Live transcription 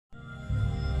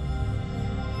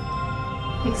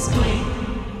Xplayn.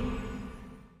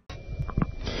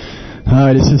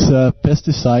 Hi, this is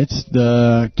Pesticide,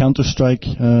 the Counter-Strike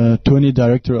tourney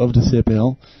director of the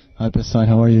CPL. Hi Pesticide,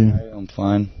 how are you? Hi, I'm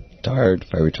fine. Tired,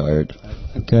 very tired.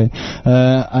 Okay.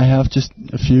 I have just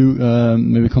a few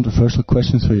maybe controversial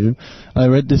questions for you. I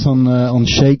read this on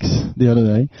Shakes the other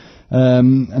day,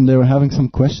 and they were having some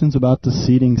questions about the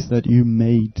seedings that you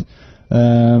made.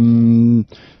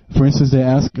 For instance, they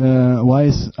ask, why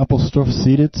is Apostrophe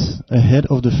seeded ahead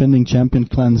of defending champion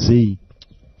Clan Z?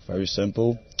 Very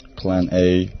simple. Clan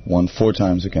A won 4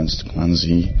 times against Clan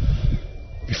Z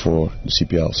before the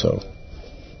CPL, so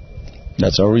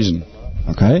that's our reason.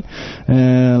 Okay.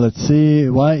 Let's see.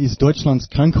 Why is Deutschland's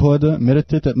Krankhorde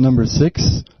merited at number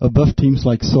 6 above teams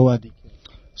like SnoiD?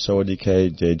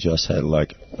 SnoiD, they just had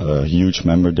like a huge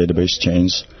member database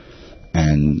change,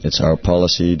 and it's our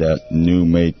policy that new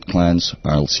made clans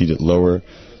are seeded lower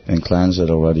than clans that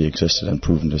already existed and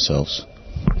proven themselves.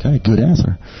 Okay, good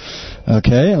answer.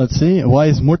 Okay, let's see. Why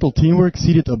is Mortal Teamwork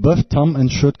seated above TAM and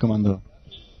Shirt Commando?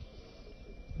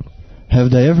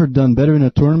 Have they ever done better in a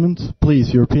tournament?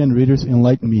 Please, European readers,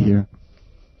 enlighten me here.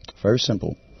 Very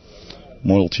simple.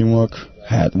 Mortal Teamwork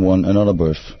had won another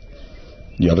berth.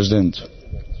 The others didn't.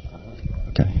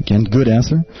 Okay, again, good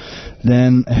answer.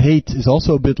 Then Hate is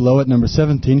also a bit low at number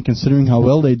 17, considering how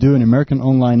well they do in American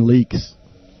online leagues.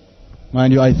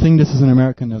 Mind you, I think this is an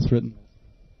American that's written.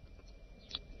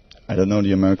 I don't know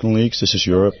the American leagues. This is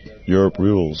Europe. Europe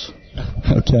rules.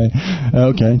 Okay.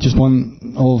 Just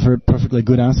one, all very perfectly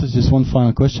good answers. Just one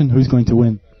final question. Who's going to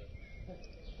win?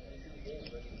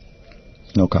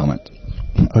 No comment.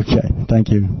 Okay, thank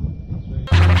you.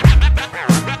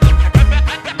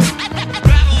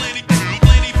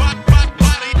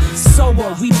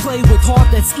 We play with heart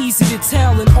that's easy to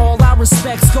tell, and all our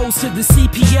respects goes to the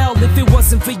CPL. If it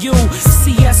wasn't for you,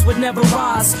 CS would never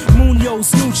rise.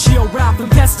 Munoz, Nuccio, Ralph,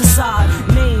 and Pesticide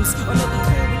names.